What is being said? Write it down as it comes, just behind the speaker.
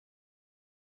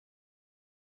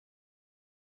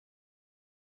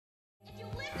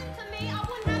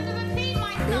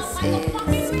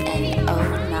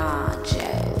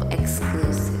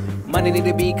Money need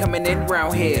to be coming in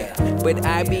round here, but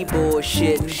I be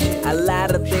bullshitting. A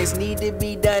lot of things need to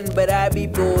be done, but I be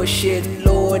bullshitting.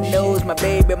 Lord knows my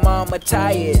baby mama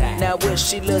tired. Now what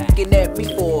she looking at me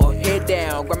for? Head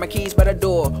down, grab my keys by the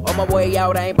door. On my way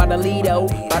out, I ain't about to lead though.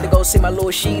 About to go see my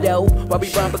little Sheeto while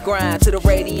we bump a grind to the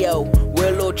radio. We're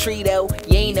a little Treato,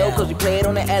 you ain't know cause we play it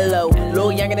on the LO.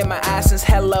 Little younger than my eyes since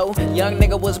hello. Young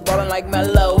nigga was ballin' like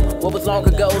Mello. What was long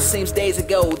ago seems days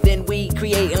ago. Then we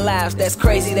creating lives, that's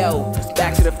crazy though.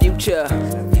 Back to the future,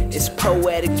 it's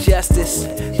poetic justice.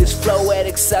 This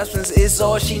floetic substance is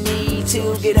all she needs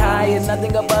to get high. Is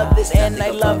nothing above this and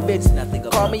I love it.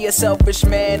 Call me a selfish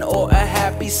man or a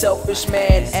happy selfish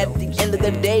man. At the end of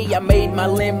the day I made my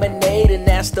lemonade, and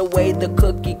that's the way the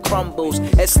cookie crumbles.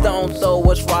 As stone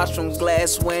throwers watch from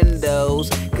glass windows.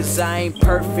 Cause I ain't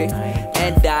perfect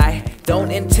and I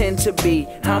don't intend to be.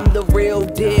 I'm the real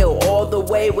deal, all the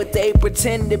way what they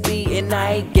pretend to be. And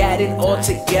I ain't got it all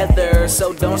together,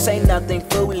 so don't say nothing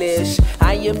foolish.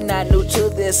 I am not new to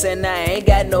this and I ain't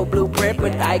got no blueprint,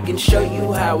 but I can show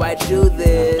you how I do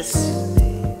this.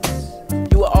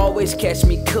 You will always catch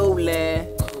me coolin',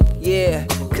 yeah,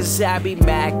 cause I be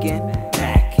mackin',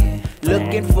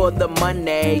 looking for the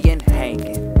money and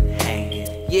hangin'.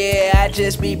 Yeah, I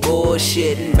just be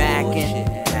bullshitting, mackin',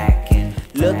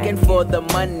 looking for the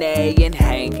money and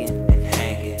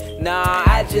hangin'. Nah,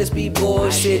 I just be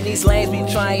bullshitting. These lanes be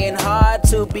trying hard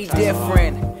to be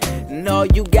different. And all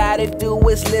you gotta do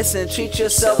is listen, treat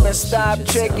yourself and stop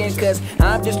tricking. Cause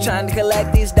I'm just trying to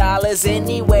collect these dollars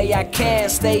any way I can.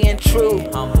 Staying true,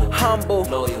 humble,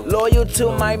 loyal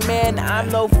to my man. I'm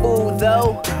no fool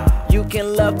though. You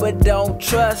can love but don't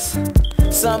trust.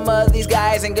 Some of these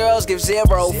guys and girls give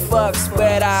zero fucks,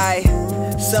 but I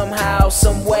somehow,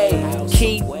 someway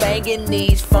keep banging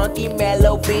these funky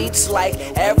mellow beats like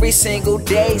every single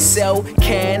day. So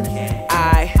can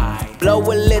I blow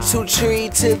a little tree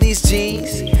to these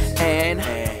G's and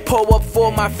pull up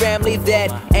for my family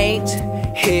that ain't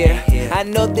here? I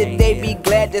know that they be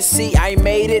glad to see I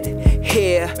made it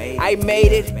here. I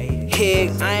made it here.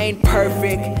 I ain't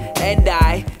perfect and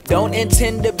I don't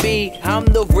intend to be. I'm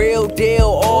the real deal,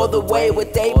 all the way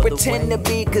what they pretend to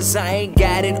be. Cause I ain't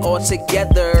got it all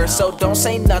together, so don't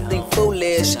say nothing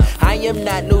foolish. I am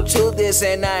not new to this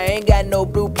and I ain't got no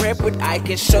blueprint, but I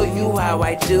can show you how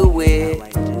I do it.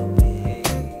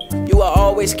 You will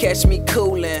always catch me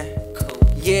coolin',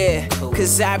 yeah,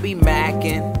 cause I be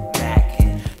mackin',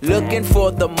 looking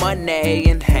for the money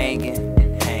and hangin'.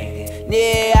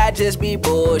 Yeah, I just be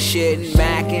bullshitting,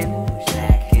 mackin',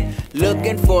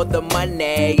 looking for the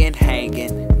money and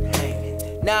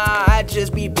hangin'. Nah, I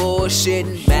just be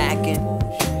bullshitting, mackin',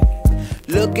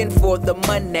 looking for the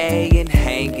money and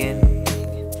hangin'.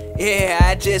 Yeah,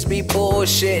 I just be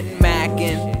bullshitting,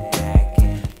 mackin',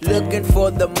 looking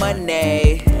for the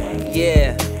money.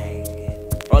 Yeah,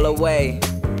 all the way.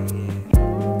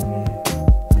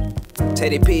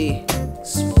 AyeTeddyP,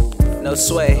 no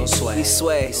sway, we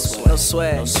sway, no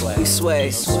sway, we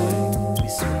sway.